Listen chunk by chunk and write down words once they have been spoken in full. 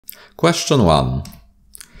Question 1.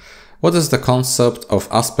 What is the concept of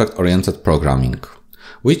aspect-oriented programming?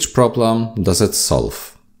 Which problem does it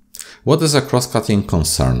solve? What is a cross-cutting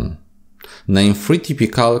concern? Name 3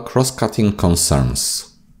 typical cross-cutting concerns.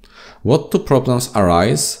 What 2 problems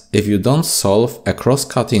arise if you don't solve a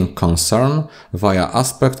cross-cutting concern via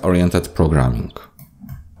aspect-oriented programming?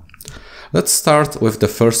 Let's start with the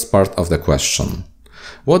first part of the question.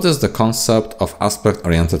 What is the concept of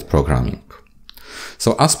aspect-oriented programming?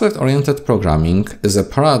 So aspect-oriented programming is a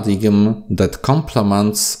paradigm that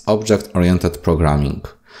complements object-oriented programming,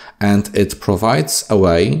 and it provides a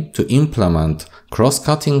way to implement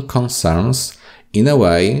cross-cutting concerns in a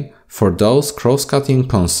way for those cross-cutting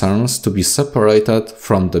concerns to be separated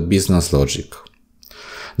from the business logic.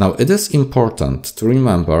 Now, it is important to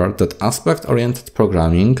remember that aspect-oriented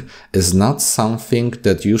programming is not something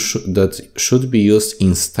that should be used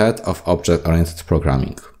instead of object-oriented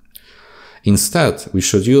programming. Instead, we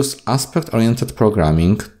should use aspect-oriented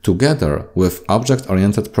programming together with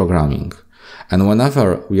object-oriented programming. And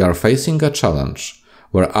whenever we are facing a challenge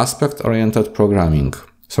where when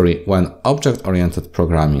object-oriented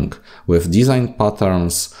programming with design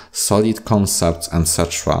patterns, solid concepts,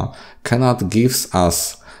 etc. cannot give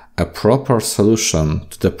us a proper solution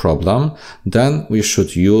to the problem, then we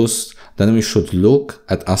should look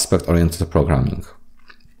at aspect-oriented programming.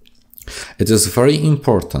 It is very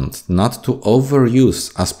important not to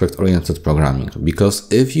overuse aspect-oriented programming,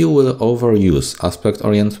 because if you will overuse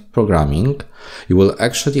aspect-oriented programming, you will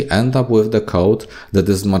actually end up with the code that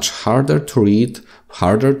is much harder to read,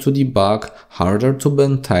 harder to debug, harder to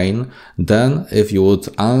maintain than if you would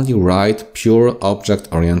only write pure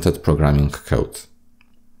object-oriented programming code.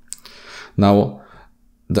 Now,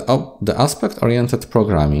 the aspect-oriented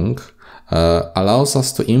programming allows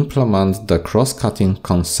us to implement the cross-cutting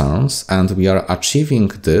concerns, and we are achieving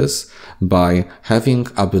this by having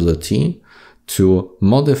ability to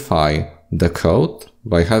modify the code,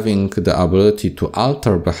 by having the ability to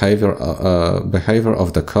alter behavior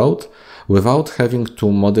of the code without having to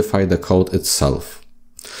modify the code itself.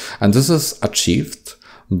 And this is achieved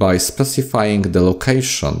by specifying the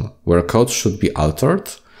location where code should be altered,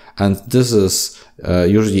 and this is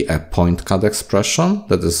usually a point cut expression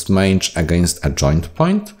that is matched against a joint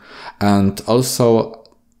point, and also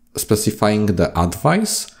specifying the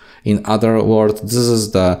advice. In other words, this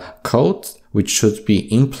is the code which should be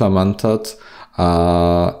implemented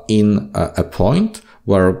in a point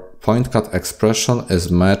where point cut expression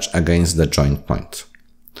is matched against the joint point.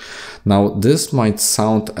 Now, this might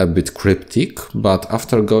sound a bit cryptic, but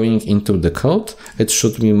after going into the code, it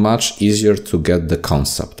should be much easier to get the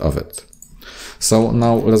concept of it. So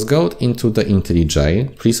now let's go into the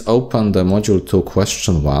IntelliJ. Please open the module 2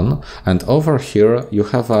 question 1, and over here you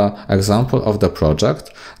have an example of the project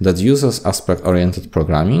that uses aspect-oriented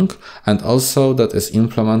programming and also that is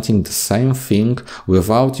implementing the same thing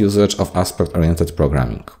without usage of aspect-oriented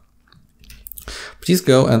programming. Please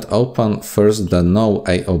go and open first the no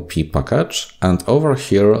AOP package, and over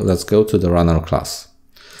here let's go to the runner class.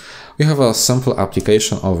 We have a simple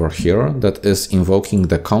application over here that is invoking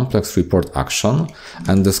the complex report action,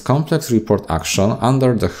 and this complex report action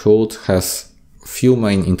under the hood has few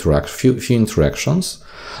interactions.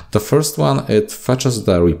 The first one, it fetches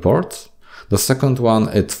the report. The second one,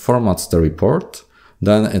 it formats the report.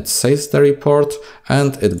 Then it saves the report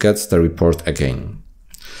and it gets the report again.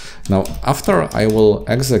 Now, after I will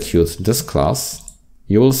execute this class,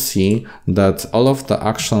 you will see that all of the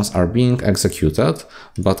actions are being executed,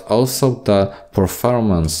 but also the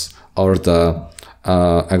performance or the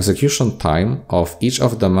execution time of each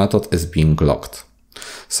of the method is being logged.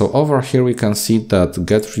 So over here we can see that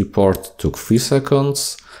get report took 3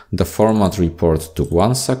 seconds, the format report took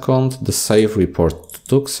 1 second, the save report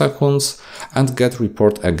took seconds, and get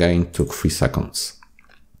report again took 3 seconds.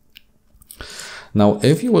 Now,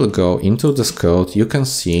 if you will go into this code, you can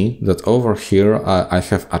see that over here I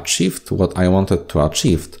have achieved what I wanted to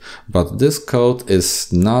achieve, but this code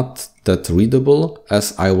is not that readable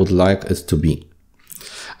as I would like it to be.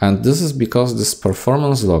 And this is because this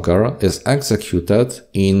performance logger is executed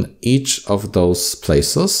in each of those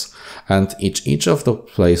places, and each of the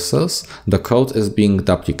places the code is being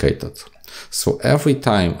duplicated. So every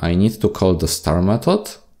time I need to call the star method,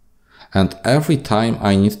 and every time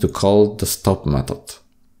I need to call the stop method.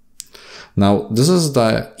 Now, this is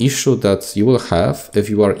the issue that you will have if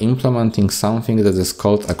you are implementing something that is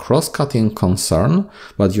called a cross-cutting concern,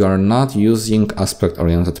 but you are not using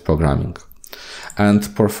aspect-oriented programming.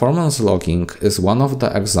 And performance logging is one of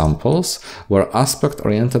the examples where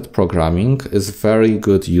aspect-oriented programming is a very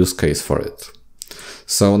good use case for it.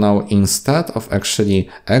 So now instead of actually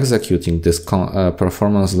executing this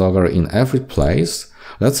performance logger in every place,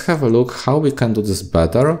 let's have a look how we can do this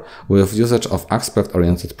better with usage of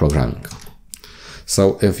aspect-oriented programming.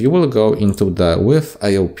 So if you will go into the with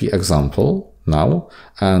AOP example now,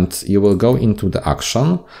 and you will go into the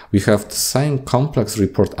action, we have the same complex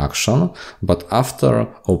report action, but after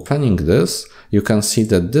opening this, you can see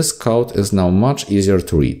that this code is now much easier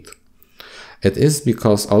to read. It is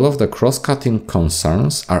because all of the cross-cutting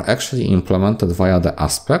concerns are actually implemented via the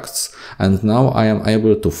aspects, and now I am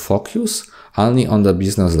able to focus only on the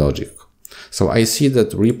business logic. So I see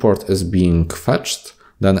that report is being fetched,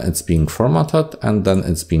 then it's being formatted, and then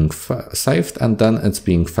it's being saved, and then it's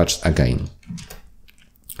being fetched again.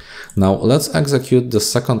 Now let's execute the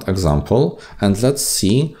second example, and let's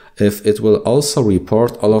see if it will also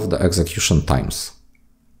report all of the execution times.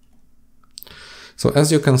 So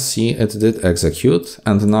as you can see, it did execute,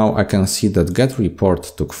 and now I can see that get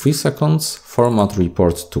report took 3 seconds, format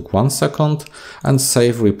report took 1 second, and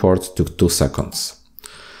save report took 2 seconds.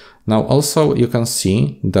 Now also you can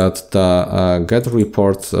see that the get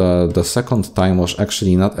report the second time was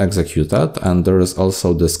actually not executed, and there is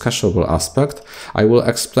also this cacheable aspect. I will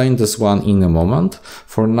explain this one in a moment.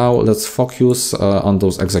 For now, let's focus on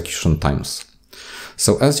those execution times.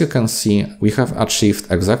 So as you can see, we have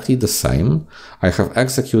achieved exactly the same. I have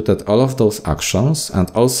executed all of those actions, and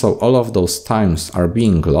also all of those times are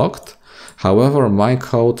being logged. However, my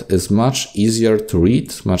code is much easier to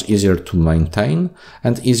read, much easier to maintain,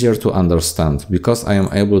 and easier to understand because I am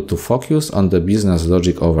able to focus on the business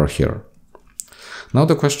logic over here. Now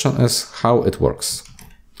the question is how it works.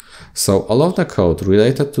 So all of the code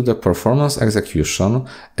related to the performance execution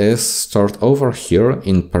is stored over here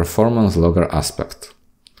in performance logger aspect.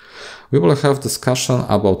 We will have discussion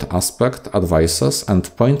about aspect, advices,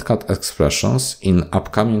 and point cut expressions in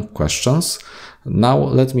upcoming questions. Now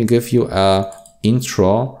let me give you an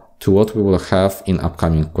intro to what we will have in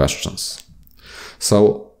upcoming questions.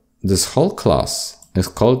 So this whole class is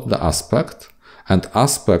called the aspect, and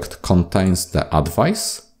aspect contains the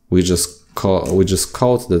advice, which is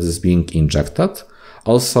code that is being injected.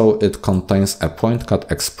 Also, it contains a point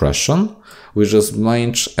cut expression, which is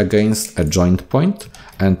matched against a joint point,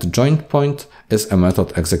 and joint point is a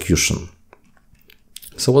method execution.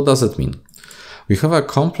 So what does it mean? We have a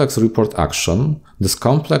complex report action. This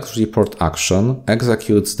complex report action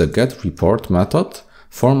executes the get report method,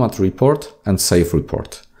 format report, and save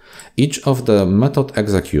report. Each of the method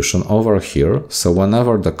execution over here, so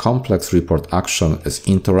whenever the complex report action is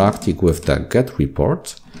interacting with the get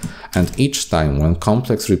report, and each time when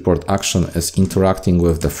complex report action is interacting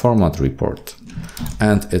with the format report,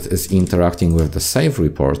 and it is interacting with the save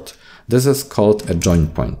report, this is called a join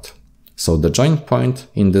point. So the join point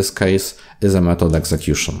in this case is a method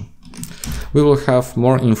execution. We will have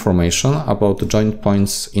more information about the join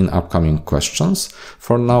points in upcoming questions.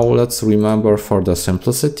 For now, let's remember for the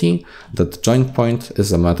simplicity that join point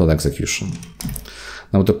is a method execution.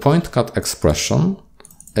 Now the point cut expression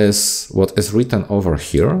is what is written over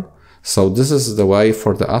here. So this is the way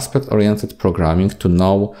for the aspect-oriented programming to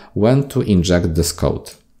know when to inject this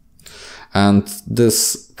code. And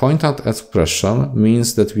this point cut expression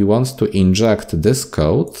means that we want to inject this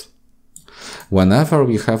code whenever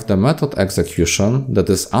we have the method execution that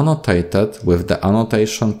is annotated with the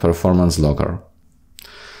annotation performance logger.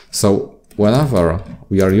 So whenever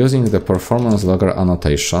we are using the performance logger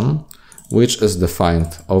annotation, which is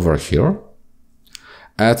defined over here,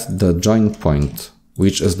 at the join point,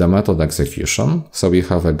 which is the method execution, so we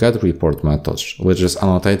have a get report method, which is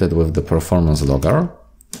annotated with the performance logger.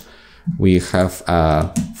 We have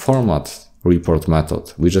a format report method,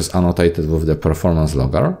 which is annotated with the performance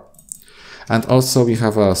logger. And also we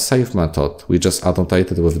have a save method, which is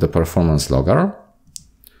annotated with the performance logger.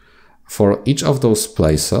 For each of those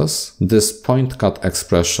places, this point cut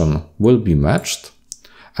expression will be matched,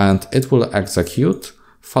 and it will execute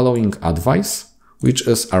following advice, which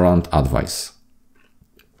is around advice.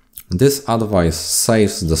 This advice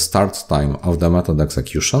saves the start time of the method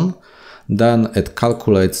execution, then it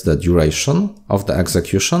calculates the duration of the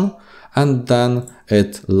execution, and then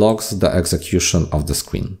it logs the execution of the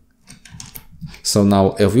screen. So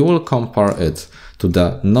now if we will compare it to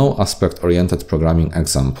the no aspect-oriented programming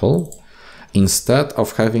example, instead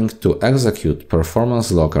of having to execute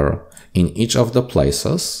performance logger in each of the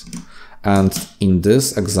places, and in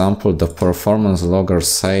this example the performance logger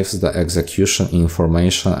saves the execution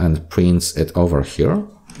information and prints it over here.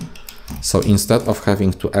 So instead of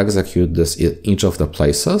having to execute this in each of the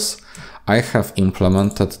places, I have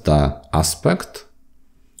implemented the aspect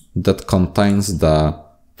that contains the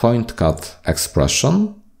point cut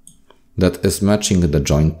expression that is matching the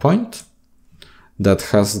join point, that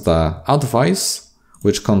has the advice,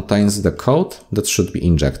 which contains the code that should be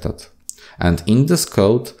injected. And in this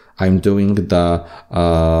code, I'm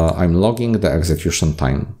logging the execution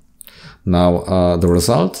time. Now, the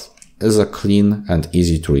result is a clean and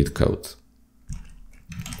easy to read code.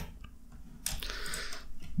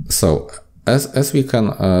 So, as we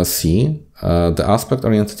can see, the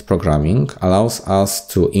aspect-oriented programming allows us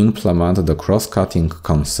to implement the cross-cutting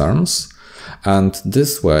concerns, and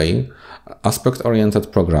this way,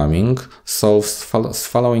 aspect-oriented programming solves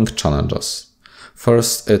following challenges.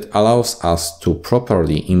 First, it allows us to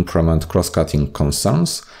properly implement cross-cutting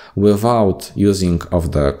concerns without using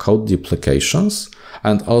of the code duplications,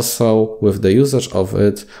 and also with the usage of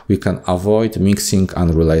it, we can avoid mixing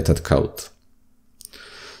unrelated code.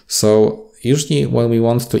 So usually when we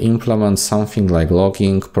want to implement something like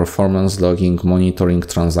logging, performance logging, monitoring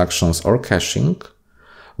transactions, or caching,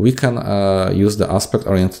 we can use the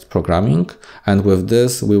aspect-oriented programming, and with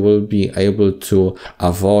this we will be able to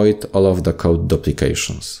avoid all of the code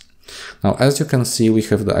duplications. Now, as you can see, we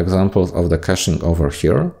have the examples of the caching over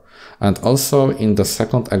here, and also in the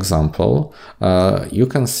second example, you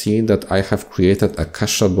can see that I have created a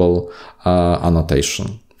cacheable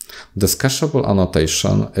annotation. This cacheable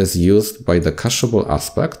annotation is used by the cacheable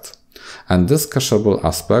aspect, and this cacheable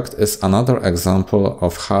aspect is another example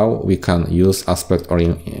of how we can use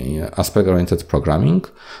aspect-oriented programming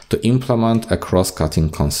to implement a cross-cutting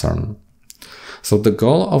concern. So the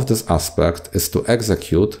goal of this aspect is to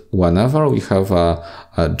execute whenever we have a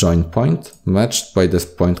join point matched by this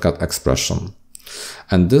point cut expression.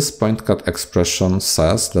 And this point cut expression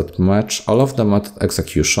says that match all of the method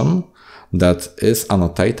execution that is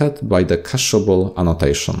annotated by the cacheable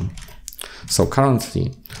annotation. So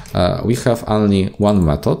currently, we have only one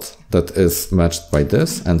method that is matched by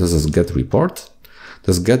this, and this is getReport.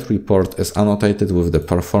 This getReport is annotated with the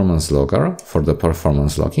performance logger for the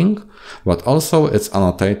performance logging, but also it's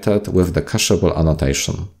annotated with the cacheable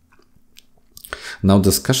annotation. Now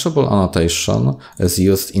this cacheable annotation is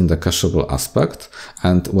used in the cacheable aspect,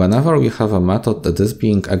 and whenever we have a method that is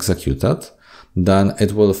being executed, then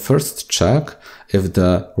it will first check if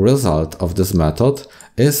the result of this method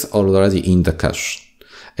is already in the cache.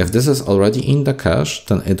 If this is already in the cache,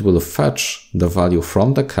 then it will fetch the value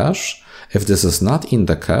from the cache. If this is not in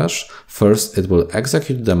the cache, first it will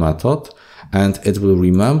execute the method and it will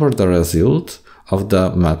remember the result of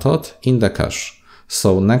the method in the cache.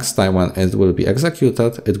 So next time when it will be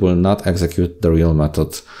executed, it will not execute the real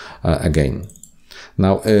method again.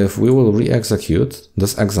 Now, if we will re-execute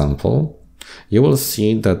this example, you will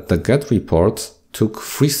see that the getReport took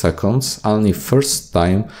 3 seconds only first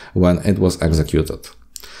time when it was executed.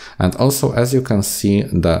 And also, as you can see,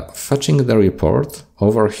 the fetching the report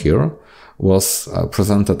over here was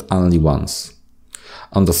presented only once.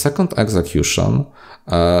 On the second execution,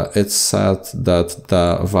 it said that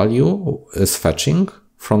the value is fetching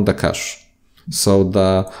from the cache. So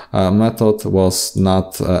the method was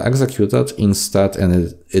not executed instead,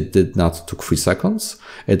 and it did not took 3 seconds.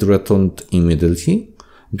 It returned immediately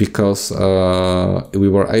because we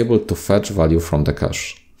were able to fetch value from the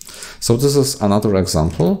cache. So this is another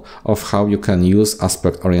example of how you can use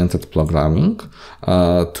aspect-oriented programming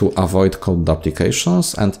to avoid code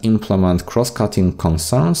duplications and implement cross-cutting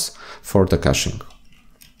concerns for the caching.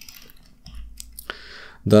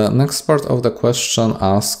 The next part of the question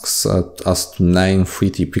asks us to name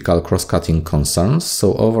 3 typical cross-cutting concerns.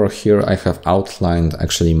 So over here I have outlined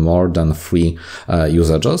actually more than 3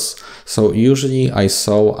 usages. So usually I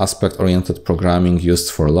saw aspect-oriented programming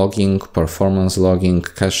used for logging, performance logging,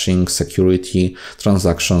 caching, security,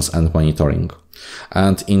 transactions, and monitoring.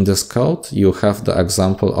 And in this code you have the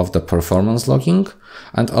example of the performance logging,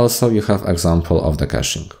 and also you have example of the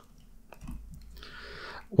caching.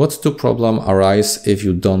 What do problems arise if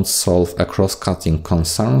you don't solve a cross-cutting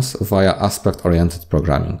concerns via aspect-oriented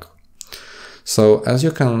programming? So as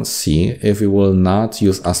you can see, if we will not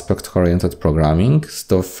use aspect-oriented programming,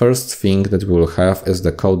 the first thing that we will have is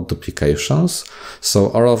the code duplications.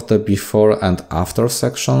 So all of the before and after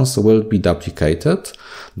sections will be duplicated.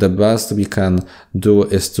 The best we can do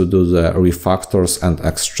is to do the refactors and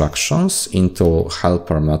extractions into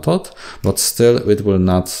helper method, but still it will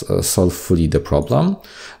not solve fully the problem.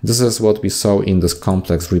 This is what we saw in this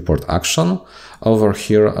complex report action. Over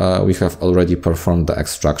here, we have already performed the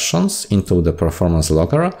extractions into the performance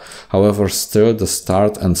logger. However, still the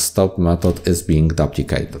start and stop method is being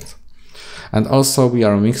duplicated. And also we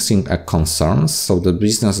are mixing a concerns. So the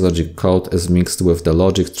business logic code is mixed with the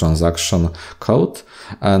logic transaction code,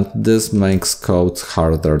 and this makes code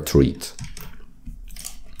harder to read.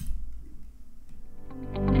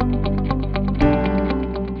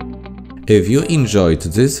 If you enjoyed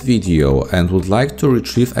this video and would like to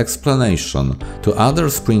retrieve explanation to other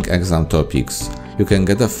Spring exam topics, you can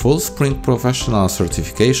get a full Spring Professional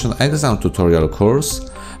Certification exam tutorial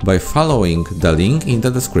course by following the link in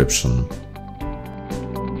the description.